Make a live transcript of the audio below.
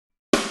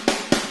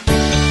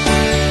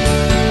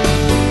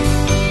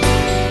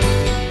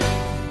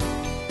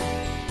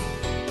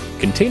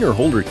Container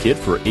Holder Kit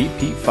for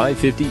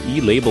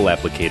AP550e label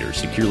applicators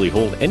securely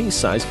hold any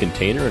size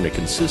container in a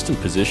consistent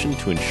position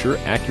to ensure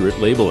accurate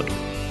labeling.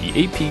 The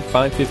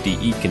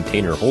AP550e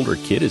Container Holder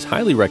Kit is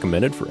highly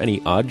recommended for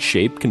any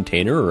odd-shaped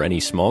container or any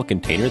small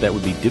container that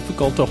would be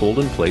difficult to hold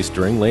in place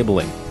during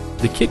labeling.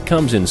 The kit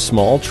comes in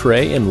small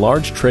tray and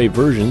large tray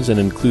versions and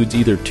includes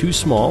either 2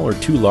 small or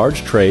 2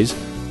 large trays,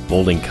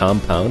 molding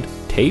compound,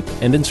 tape,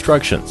 and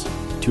instructions.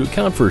 To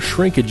account for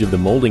shrinkage of the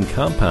molding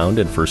compound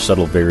and for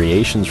subtle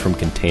variations from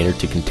container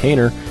to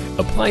container,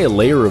 apply a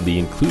layer of the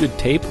included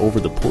tape over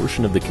the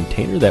portion of the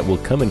container that will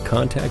come in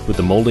contact with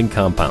the molding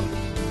compound.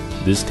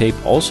 This tape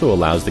also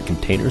allows the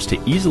containers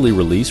to easily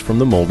release from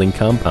the molding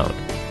compound.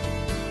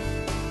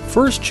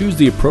 First, choose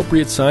the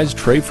appropriate size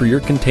tray for your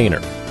container.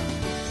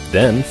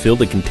 Then, fill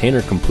the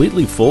container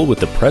completely full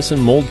with the press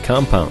and mold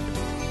compound.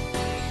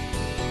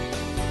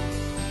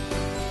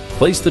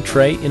 Place the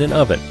tray in an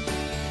oven.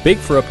 Bake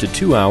for up to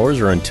 2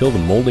 hours or until the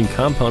molding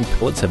compound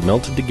pellets have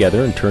melted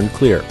together and turned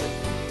clear.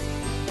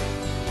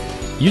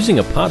 Using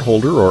a pot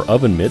holder or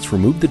oven mitts,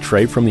 remove the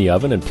tray from the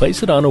oven and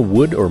place it on a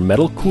wood or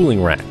metal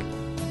cooling rack.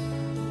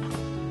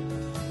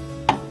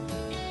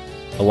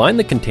 Align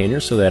the container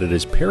so that it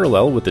is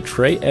parallel with the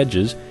tray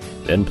edges,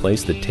 then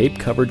place the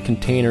tape-covered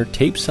container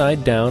tape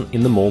side down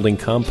in the molding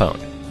compound.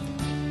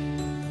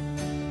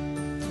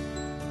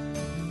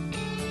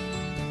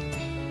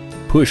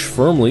 Push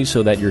firmly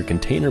so that your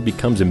container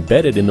becomes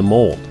embedded in the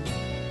mold.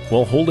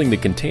 While holding the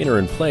container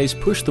in place,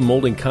 push the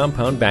molding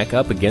compound back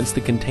up against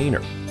the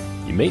container.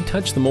 You may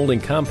touch the molding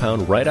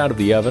compound right out of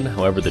the oven,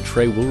 however the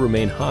tray will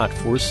remain hot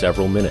for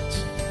several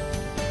minutes.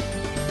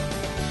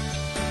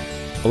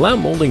 Allow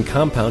molding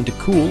compound to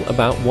cool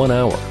about 1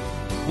 hour.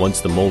 Once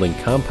the molding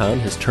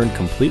compound has turned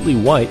completely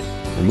white,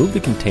 remove the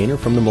container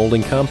from the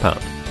molding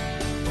compound.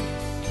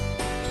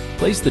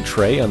 Place the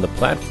tray on the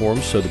platform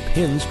so the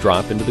pins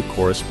drop into the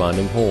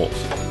corresponding holes.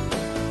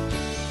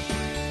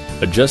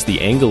 Adjust the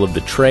angle of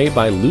the tray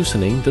by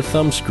loosening the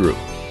thumb screw.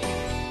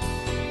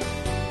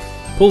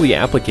 Pull the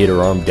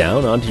applicator arm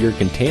down onto your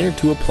container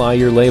to apply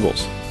your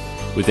labels.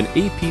 With an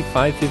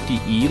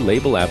AP550e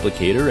label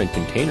applicator and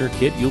container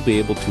kit, you'll be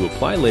able to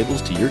apply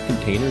labels to your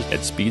containers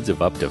at speeds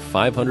of up to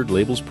 500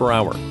 labels per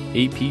hour.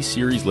 AP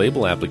series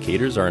label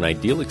applicators are an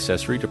ideal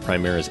accessory to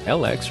Primera's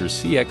LX or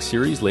CX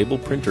series label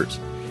printers.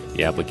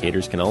 The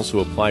applicators can also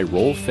apply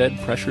roll-fed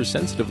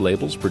pressure-sensitive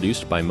labels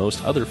produced by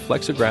most other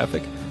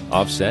flexographic,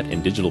 offset,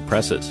 and digital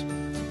presses.